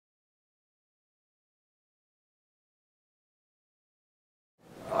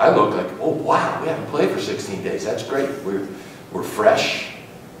I look like, oh wow, we haven't played for 16 days. That's great. We're fresh.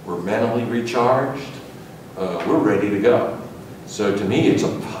 We're mentally recharged. We're ready to go. So to me,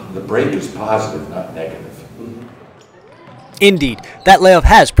 the break is positive, not negative. Indeed, that layoff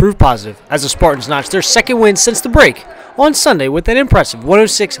has proved positive as the Spartans notched their second win since the break on Sunday with an impressive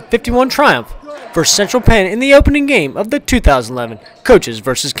 106-51 triumph versus Central Penn in the opening game of the 2011 Coaches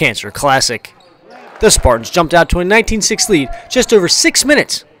vs. Cancer Classic. The Spartans jumped out to a 19-6 lead just over 6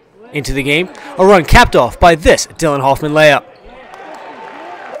 minutes into the game, a run capped off by this Dylan Hoffman layup.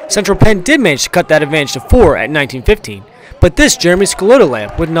 Central Penn did manage to cut that advantage to 4 at 19-15, but this Jeremy Scalota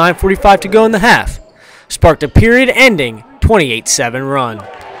layup with 9:45 to go in the half sparked a period-ending 28-7 run.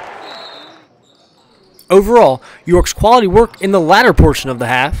 Overall, York's quality work in the latter portion of the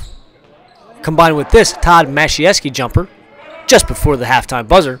half, combined with this Todd Masiewski jumper just before the halftime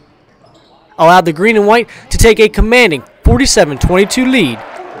buzzer, allowed the green and white to take a commanding 47-22 lead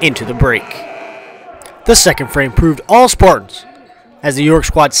into the break. The second frame proved all Spartans as the York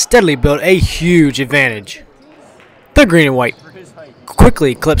squad steadily built a huge advantage. The green and white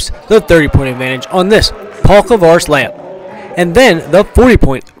quickly eclipsed the 30-point advantage on this Paul Klavaris layup, and then the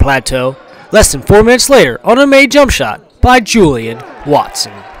 40-point plateau less than 4 minutes later on a made jump shot by Julian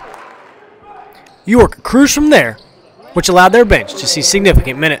Watson. York cruised from there, which allowed their bench to see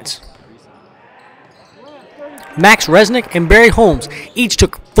significant minutes. Max Resnick and Barry Holmes each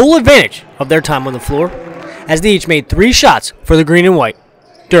took full advantage of their time on the floor, as they each made 3 shots for the green and white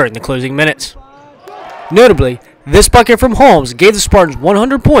during the closing minutes. Notably, this bucket from Holmes gave the Spartans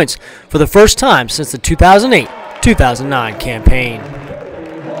 100 points for the first time since the 2008-2009 campaign.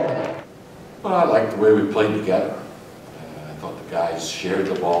 Well, I liked the way we played together. I thought the guys shared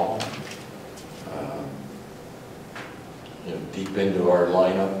the ball. Deep into our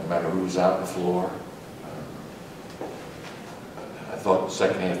lineup, no matter who was out on the floor. I thought the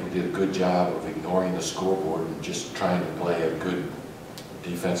second half we did a good job of ignoring the scoreboard and just trying to play a good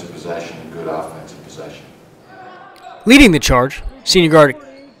defensive possession and good offensive possession. Leading the charge, senior guard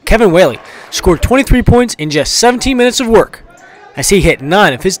Kevin Whaley scored 23 points in just 17 minutes of work, as he hit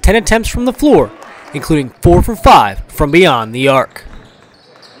 9 of his 10 attempts from the floor, including 4 for 5 from beyond the arc.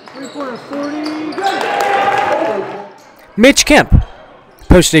 Mitch Kemp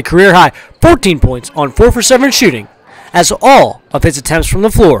posted a career-high 14 points on 4 for 7 shooting, as all of his attempts from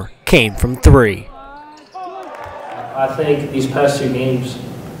the floor came from 3. I think these past 2 games,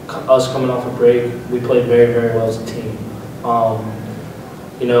 us coming off a break, we played very, very well as a team.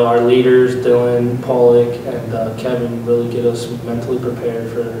 Our leaders, Dylan, Pollock, and Kevin, really get us mentally prepared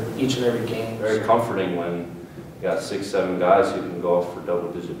for each and every game. Very comforting when you got 6, 7 guys who can go off for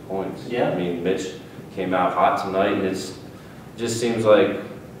double-digit points. Yeah. I mean, Mitch came out hot tonight, and it just seems like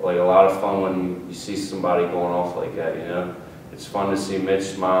a lot of fun when you see somebody going off like that. It's fun to see Mitch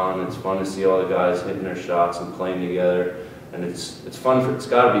smiling. It's fun to see all the guys hitting their shots and playing together. And it's fun. It's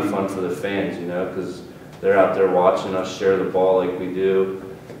got to be fun for the fans, because they're out there watching us share the ball like we do,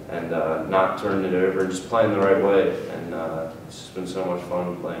 and not turning it over and just playing the right way. And it's just been so much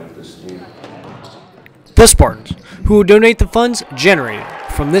fun playing with this team. The Spartans, who will donate the funds generated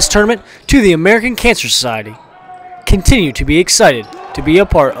from this tournament to the American Cancer Society, continue to be excited to be a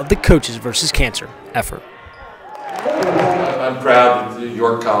part of the Coaches vs. Cancer effort. I'm proud that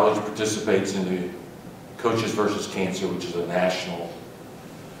York College participates in the Coaches vs. Cancer, which is a national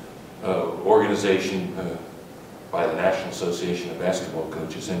organization by the National Association of Basketball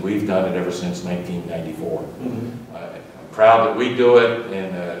Coaches, and we've done it ever since 1994. I'm proud that we do it,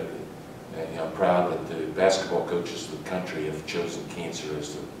 and I'm proud that the basketball coaches of the country have chosen cancer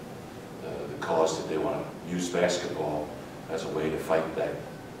as the cause that they want to use basketball as a way to fight that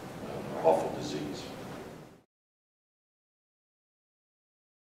awful disease.